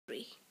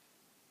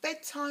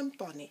Bedtime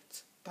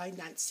Bonnet by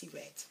Nancy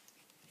Red.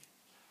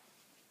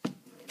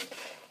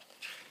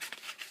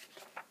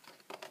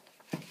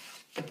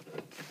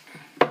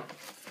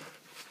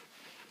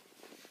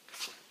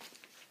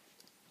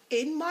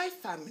 In my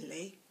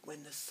family,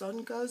 when the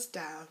sun goes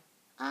down,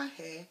 our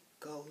hair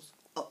goes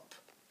up.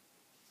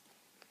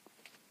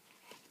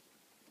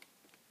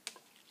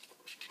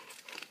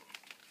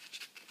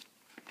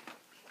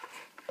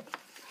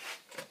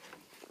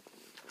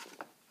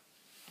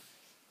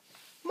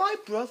 My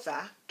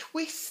brother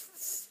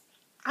twists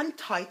and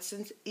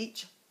tightens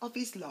each of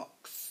his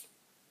locks.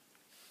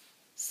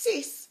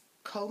 Sis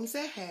combs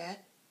her hair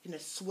in a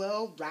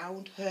swirl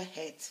round her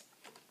head.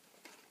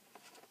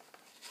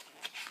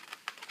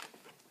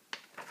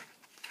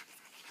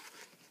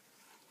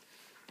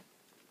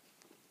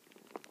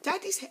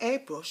 Daddy's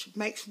hairbrush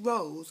makes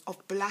rows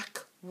of black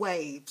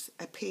waves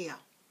appear.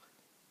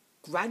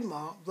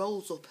 Grandma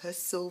rolls up her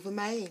silver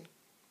mane.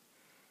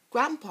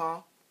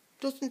 Grandpa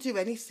doesn't do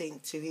anything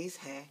to his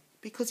hair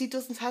because he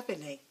doesn't have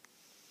any.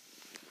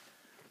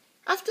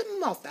 After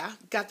Mother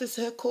gathers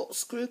her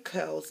corkscrew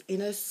curls in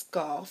her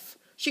scarf,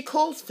 she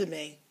calls for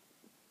me.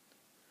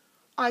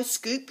 I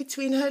scoop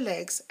between her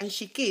legs and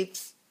she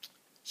gets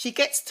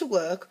to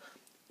work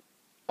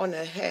on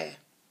her hair.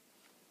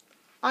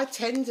 I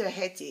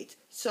tender-headed,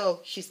 so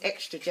she's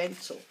extra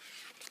gentle.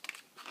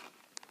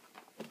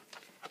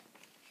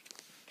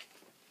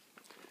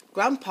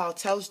 Grandpa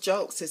tells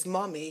jokes as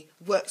Mommy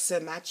works her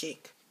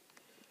magic.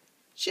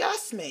 She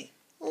asks me,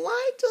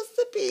 why does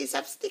the bees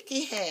have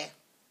sticky hair?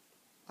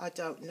 I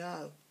don't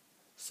know,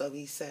 so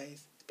he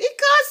says,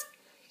 because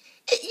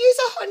it uses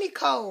a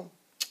honeycomb.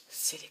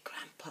 Silly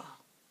Grandpa.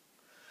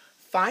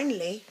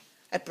 Finally,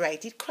 a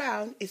braided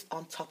crown is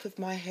on top of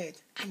my head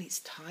and it's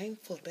time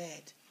for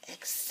bed.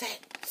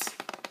 Except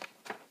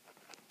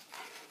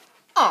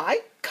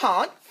I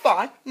can't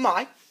find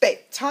my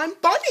bedtime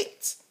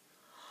bonnet.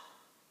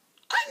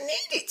 I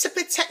need it to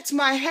protect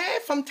my hair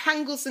from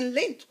tangles and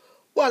lint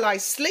while I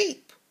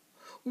sleep.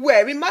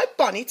 Wearing my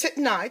bonnet at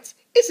night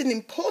isn't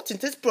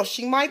important as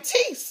brushing my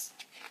teeth.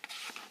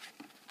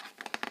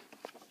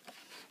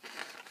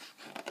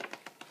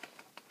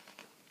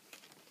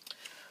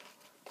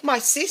 My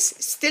sis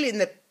is still in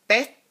the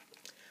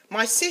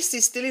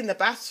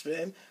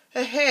bathroom,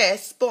 her hair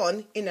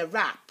spun in a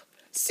wrap.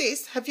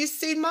 Sis, have you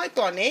seen my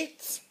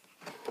bonnet?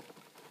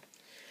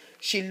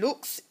 She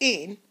looks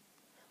in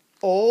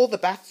all the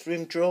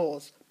bathroom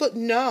drawers, but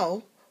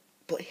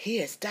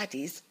here's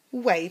Daddy's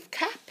wave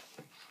cap.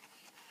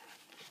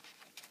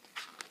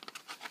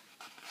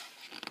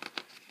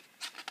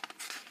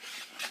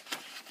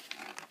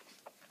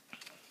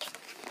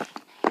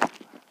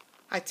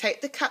 I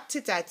take the cap to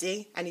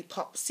Daddy and he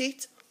pops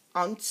it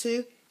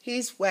onto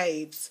his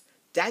waves.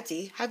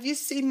 Daddy, have you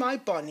seen my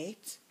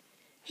bonnet?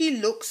 He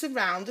looks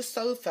around the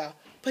sofa,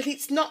 but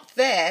it's not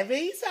there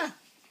either.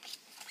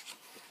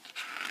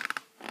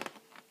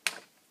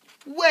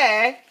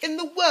 Where in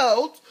the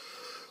world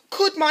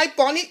could my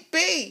bonnet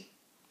be?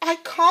 I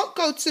can't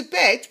go to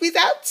bed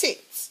without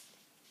it.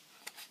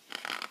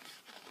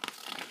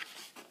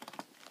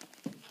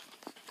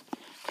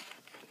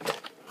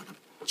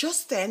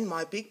 Just then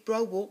my big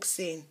bro walks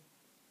in.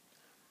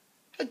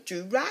 A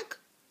do-rag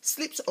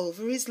slips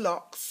over his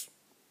locks.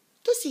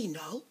 Does he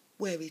know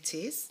where it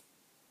is?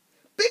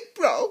 Big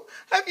bro,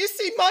 have you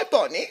seen my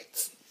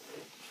bonnet?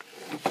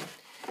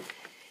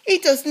 He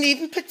doesn't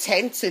even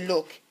pretend to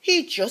look.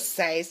 He just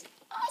says,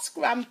 ask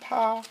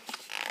Grandpa.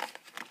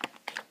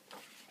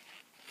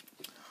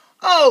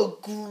 Oh,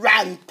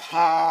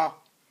 Grandpa.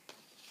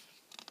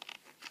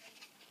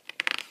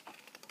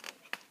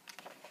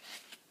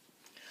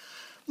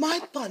 My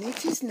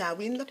bonnet is now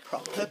in the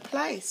proper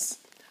place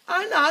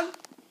and I'm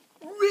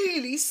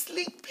really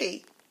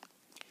sleepy.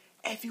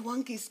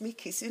 Everyone gives me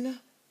kisses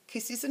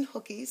and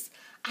huggies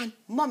and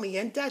Mummy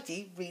and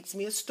Daddy reads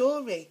me a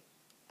story.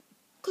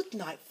 Good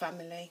night,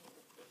 family.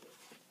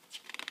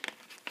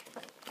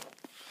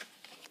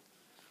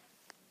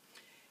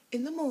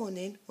 In the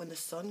morning, when the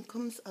sun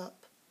comes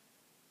up,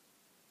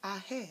 our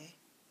hair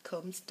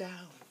comes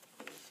down.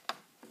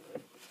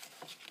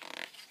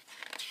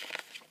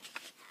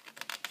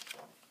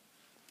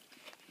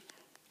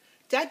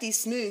 Daddy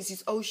smooths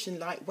his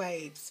ocean-like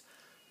waves.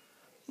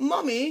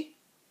 Mummy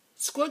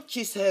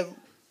scrunches her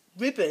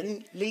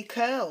ribbonly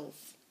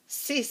curls.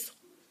 Sis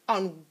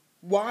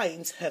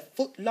unwinds her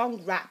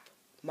foot-long wrap.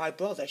 My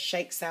brother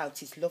shakes out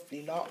his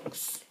lovely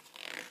locks.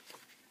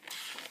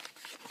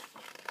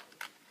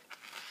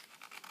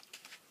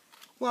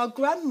 While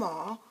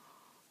Grandma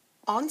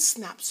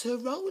unsnaps her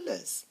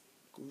rollers,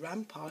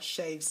 Grandpa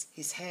shaves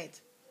his head.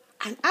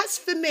 And as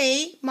for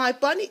me, my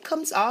bonnet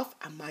comes off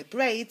and my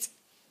braids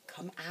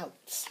come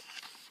out.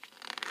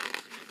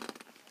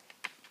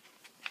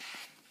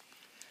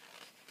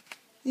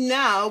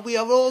 Now we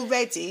are all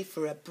ready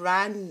for a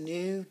brand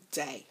new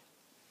day.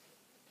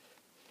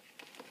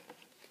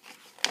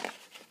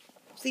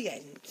 The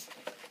end.